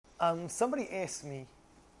Somebody asked me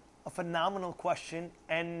a phenomenal question,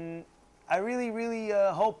 and I really, really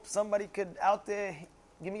hope somebody could out there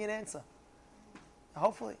give me an answer.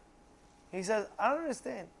 Hopefully. He says, I don't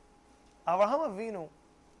understand. Avraham Avinu,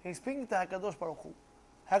 he's speaking to HaKadosh Baruch Hu.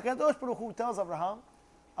 HaKadosh Baruch Hu tells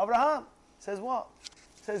Avraham says what?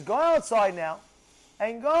 Says, go outside now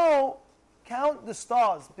and go count the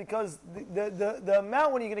stars, because the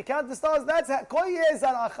amount when you're going to count the stars, that's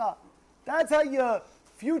how your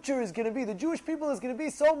future is going to be. The Jewish people is going to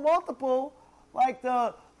be so multiple like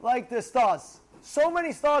the stars. So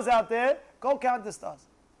many stars out there, go count the stars.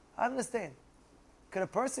 I understand. Could a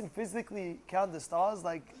person physically count the stars?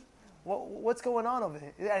 Like, what's going on over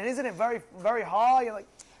here? And isn't it very, very high? You're like,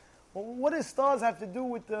 well, what does stars have to do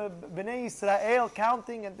with the Bnei Israel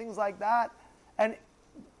counting and things like that? And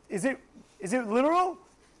is it literal?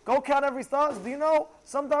 Go count every star. Do you know,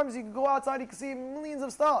 sometimes you can go outside, you can see millions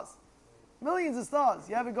of stars. Millions of stars.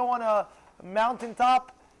 You ever go on a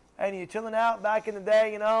mountaintop and you're chilling out back in the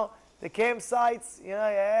day, the campsites,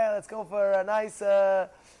 let's go for a nice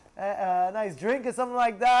drink or something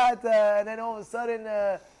like that, and then all of a sudden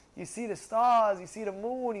you see the stars, you see the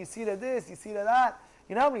moon, you see the this, you see the that.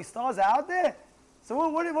 You know how many stars are out there? So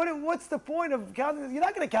what's the point of counting? You're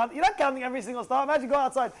not counting every single star. Imagine go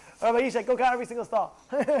outside, Rabbi Yishai, go count every single star.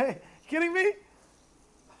 Kidding me?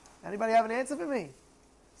 Anybody have an answer for me?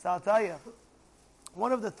 So I'll tell you.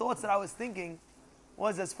 One of the thoughts that I was thinking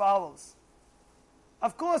was as follows.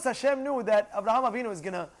 Of course, Hashem knew that Avraham Avinu was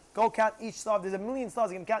going to go count each star. If there's a million stars,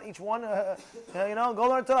 he's going to count each one. Go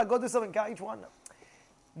learn Torah, go do something, count each one.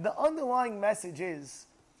 The underlying message is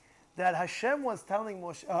that Hashem was telling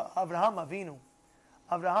Avraham Avinu,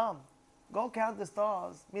 Avraham, go count the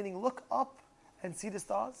stars, meaning look up and see the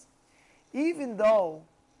stars. Even though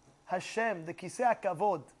Hashem, the Kisei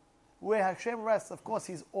HaKavod, where Hashem rests, of course,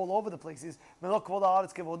 He's all over the place. He's Melok Kvod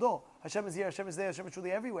Haaretz Kevodo. Hashem is here, Hashem is there, Hashem is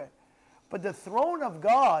truly everywhere. But the throne of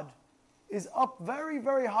God is up very,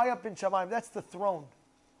 very high up in Shamayim. That's the throne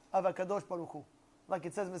of HaKadosh Baruch Hu. Like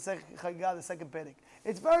it says in Masechet Chagigah, the second Perek.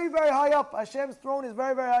 It's very, very high up. Hashem's throne is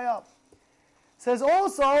very, very high up. It says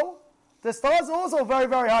also, the stars are also very,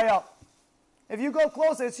 very high up. If you go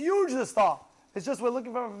closer, it's huge, the star. It's just we're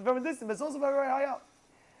looking from a distance, but it's also very, very high up.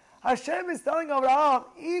 Hashem is telling Abraham,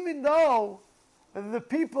 even though the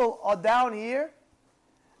people are down here,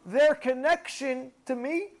 their connection to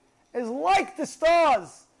me is like the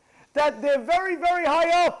stars, that they're very, very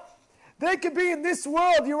high up. They could be in this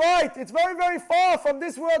world, you're right, it's very, very far from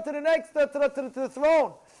this world to the next, to the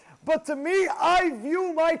throne. But to me, I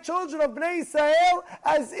view my children of Bnei Israel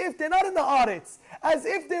as if they're not in the Haaretz, as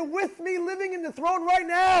if they're with me living in the throne right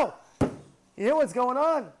now. You hear what's going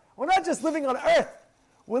on? We're not just living on earth.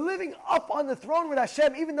 We're living up on the throne with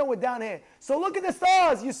Hashem, even though we're down here. So look at the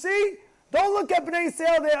stars, you see? Don't look at Bnei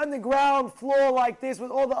Israel there on the ground floor like this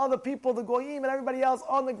with all the other people, the Goyim and everybody else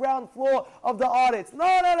on the ground floor of the Haaretz.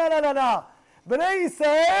 No. Bnei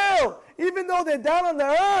Israel, even though they're down on the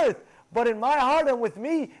earth, but in my heart and with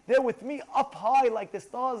me, they're with me up high like the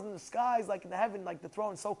stars in the skies, like in the heaven, like the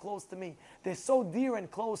throne, so close to me. They're so dear and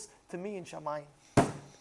close to me in Shamayim.